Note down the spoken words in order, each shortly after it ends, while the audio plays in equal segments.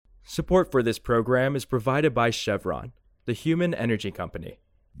Support for this program is provided by Chevron, the human energy company.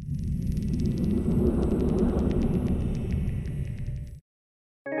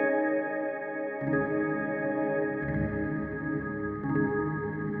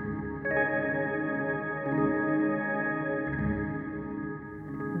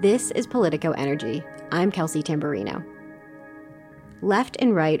 This is Politico Energy. I'm Kelsey Tamburino. Left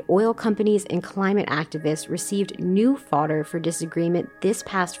and right oil companies and climate activists received new fodder for disagreement this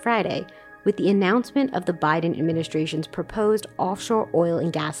past Friday with the announcement of the Biden administration's proposed offshore oil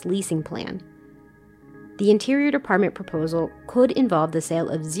and gas leasing plan. The Interior Department proposal could involve the sale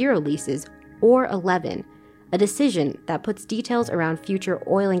of 0 leases or 11, a decision that puts details around future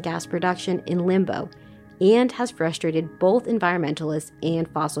oil and gas production in limbo and has frustrated both environmentalists and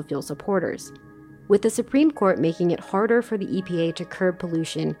fossil fuel supporters. With the Supreme Court making it harder for the EPA to curb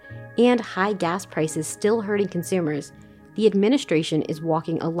pollution and high gas prices still hurting consumers, the administration is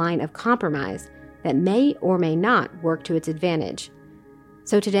walking a line of compromise that may or may not work to its advantage.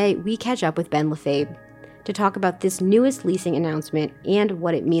 So today, we catch up with Ben Lefebvre to talk about this newest leasing announcement and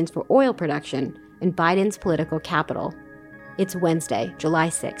what it means for oil production in Biden's political capital. It's Wednesday, July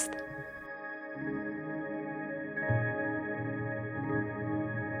 6th.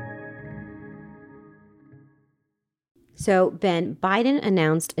 So, Ben, Biden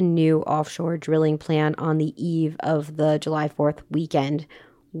announced a new offshore drilling plan on the eve of the July 4th weekend.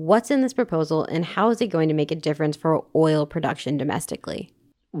 What's in this proposal, and how is it going to make a difference for oil production domestically?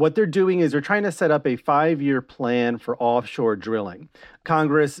 What they're doing is they're trying to set up a 5-year plan for offshore drilling.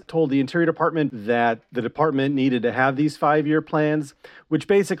 Congress told the Interior Department that the department needed to have these 5-year plans, which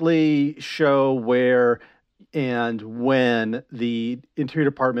basically show where and when the Interior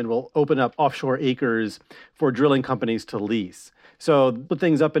Department will open up offshore acres for drilling companies to lease. So put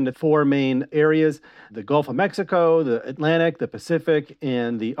things up into 4 main areas: the Gulf of Mexico, the Atlantic, the Pacific,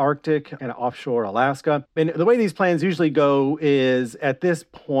 and the Arctic, and offshore Alaska. And the way these plans usually go is, at this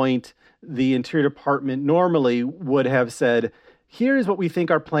point, the Interior Department normally would have said, here's what we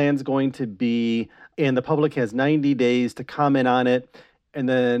think our plan's going to be, and the public has 90 days to comment on it. And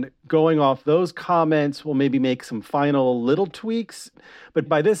then going off those comments, we'll maybe make some final little tweaks. But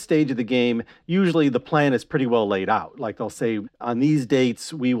by this stage of the game, usually the plan is pretty well laid out. Like they'll say, on these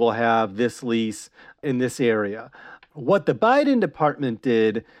dates, we will have this lease in this area. What the Biden department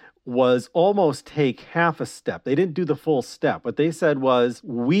did was almost take half a step. They didn't do the full step. What they said was,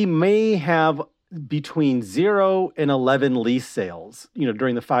 we may have between 0 and 11 lease sales,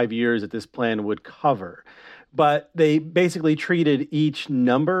 during the 5 years that this plan would cover. But they basically treated each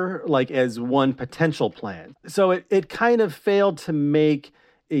number like as one potential plan. So it kind of failed to make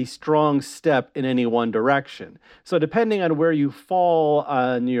a strong step in any one direction. So depending on where you fall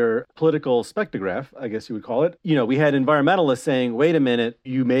on your political spectrograph, I guess you would call it, we had environmentalists saying, wait a minute,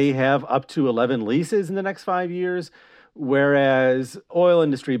 you may have up to 11 leases in the next 5 years. Whereas oil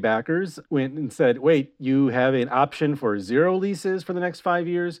industry backers went and said, wait, you have an option for 0 leases for the next 5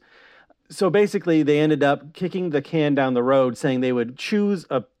 years. So basically, they ended up kicking the can down the road, saying they would choose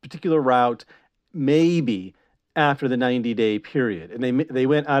a particular route maybe after the 90-day period. And they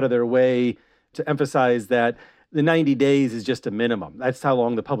went out of their way to emphasize that the 90 days is just a minimum. That's how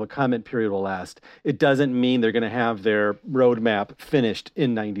long the public comment period will last. It doesn't mean they're going to have their roadmap finished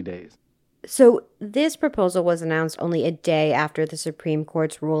in 90 days. So this proposal was announced only a day after the Supreme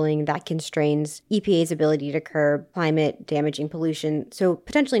Court's ruling that constrains EPA's ability to curb climate-damaging pollution, so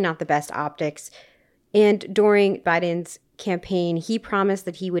potentially not the best optics. And during Biden's campaign, he promised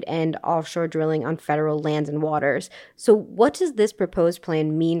that he would end offshore drilling on federal lands and waters. So what does this proposed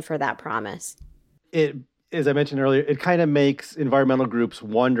plan mean for that promise? As I mentioned earlier, it kind of makes environmental groups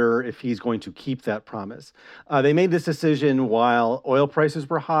wonder if he's going to keep that promise. They made this decision while oil prices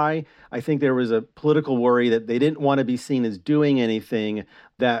were high. I think there was a political worry that they didn't want to be seen as doing anything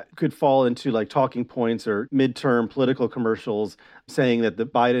that could fall into like talking points or midterm political commercials saying that the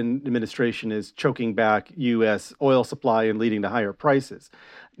Biden administration is choking back U.S. oil supply and leading to higher prices.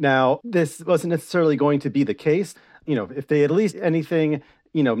 Now, this wasn't necessarily going to be the case. If they at least anything,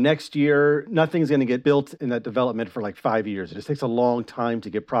 next year, nothing's going to get built in that development for like 5 years. It just takes a long time to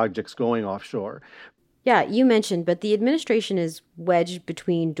get projects going offshore. Yeah, you mentioned, but the administration is wedged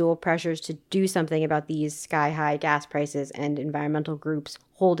between dual pressures to do something about these sky-high gas prices and environmental groups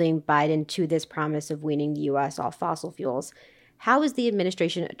holding Biden to this promise of weaning the U.S. off fossil fuels. How is the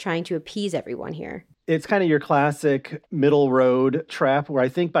administration trying to appease everyone here? It's kind of your classic middle road trap, where I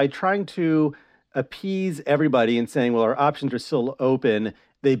think by trying to appease everybody and saying, well, our options are still open,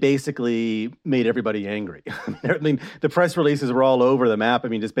 they basically made everybody angry. I mean, the press releases were all over the map. I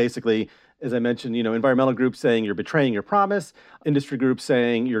mean, just basically, as I mentioned, environmental groups saying you're betraying your promise, industry groups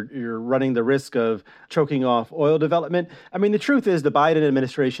saying you're running the risk of choking off oil development. I mean, the truth is the Biden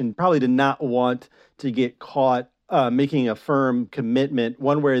administration probably did not want to get caught making a firm commitment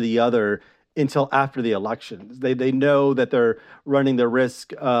one way or the other until after the elections. They know that they're running the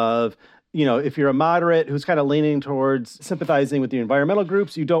risk of, if you're a moderate who's kind of leaning towards sympathizing with the environmental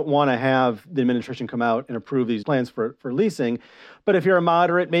groups, you don't want to have the administration come out and approve these plans for leasing. But if you're a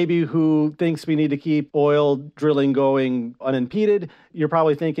moderate, maybe who thinks we need to keep oil drilling going unimpeded, you're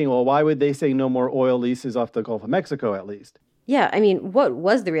probably thinking, well, why would they say no more oil leases off the Gulf of Mexico at least? Yeah, I mean, what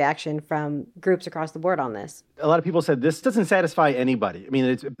was the reaction from groups across the board on this? A lot of people said this doesn't satisfy anybody. I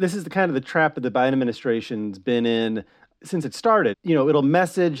mean, this is the kind of the trap that the Biden administration's been in since it started. It'll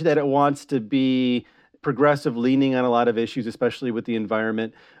message that it wants to be progressive, leaning on a lot of issues, especially with the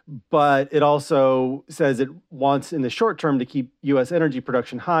environment. But it also says it wants, in the short term, to keep U.S. energy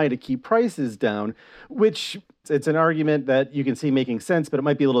production high, to keep prices down, which it's an argument that you can see making sense, but it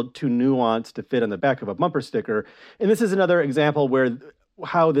might be a little too nuanced to fit on the back of a bumper sticker. And this is another example where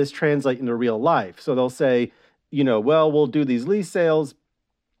how this translates into real life. So they'll say, well, we'll do these lease sales,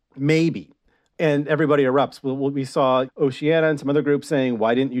 maybe. And everybody erupts. We saw Oceana and some other groups saying,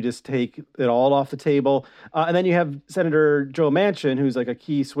 why didn't you just take it all off the table? And then you have Senator Joe Manchin, who's like a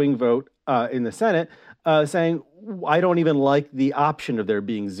key swing vote in the Senate, saying, I don't even like the option of there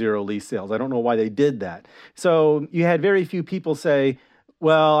being zero lease sales. I don't know why they did that. So you had very few people say,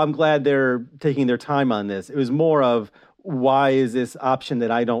 well, I'm glad they're taking their time on this. It was more of, why is this option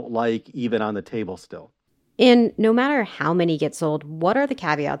that I don't like even on the table still? And no matter how many get sold, what are the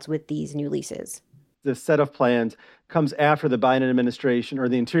caveats with these new leases? The set of plans comes after the Biden administration or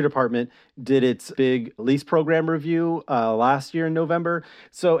the Interior Department did its big lease program review last year in November.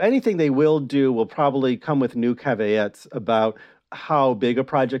 So anything they will do will probably come with new caveats about how big a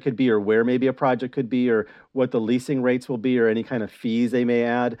project could be or where maybe a project could be or what the leasing rates will be or any kind of fees they may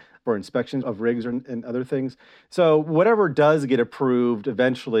add for inspections of rigs and other things. So whatever does get approved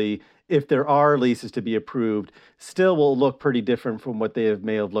eventually, if there are leases to be approved, still will look pretty different from what they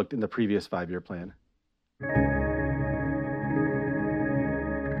may have looked in the previous 5-year plan.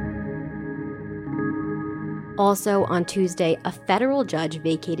 Also, on Tuesday, a federal judge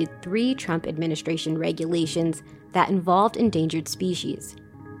vacated 3 Trump administration regulations that involved endangered species.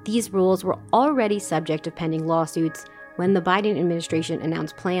 These rules were already subject to pending lawsuits when the Biden administration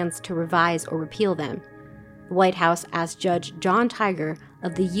announced plans to revise or repeal them. The White House asked Judge John Tiger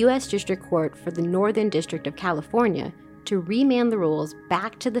of the U.S. District Court for the Northern District of California to remand the rules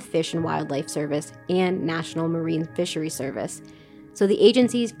back to the Fish and Wildlife Service and National Marine Fisheries Service so the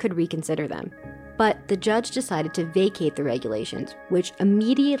agencies could reconsider them. But the judge decided to vacate the regulations, which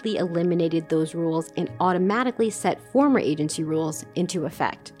immediately eliminated those rules and automatically set former agency rules into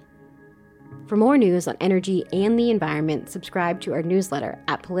effect. For more news on energy and the environment, subscribe to our newsletter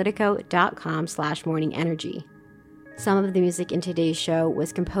at politico.com/morningenergy. Some of the music in today's show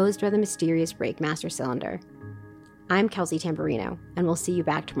was composed by the mysterious Breakmaster Cylinder. I'm Kelsey Tamburino, and we'll see you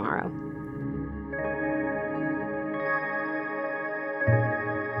back tomorrow.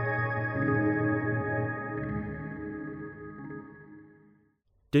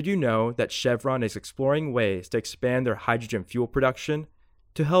 Did you know that Chevron is exploring ways to expand their hydrogen fuel production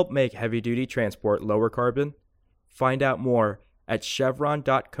to help make heavy-duty transport lower carbon? Find out more at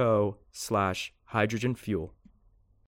chevron.co/hydrogenfuel.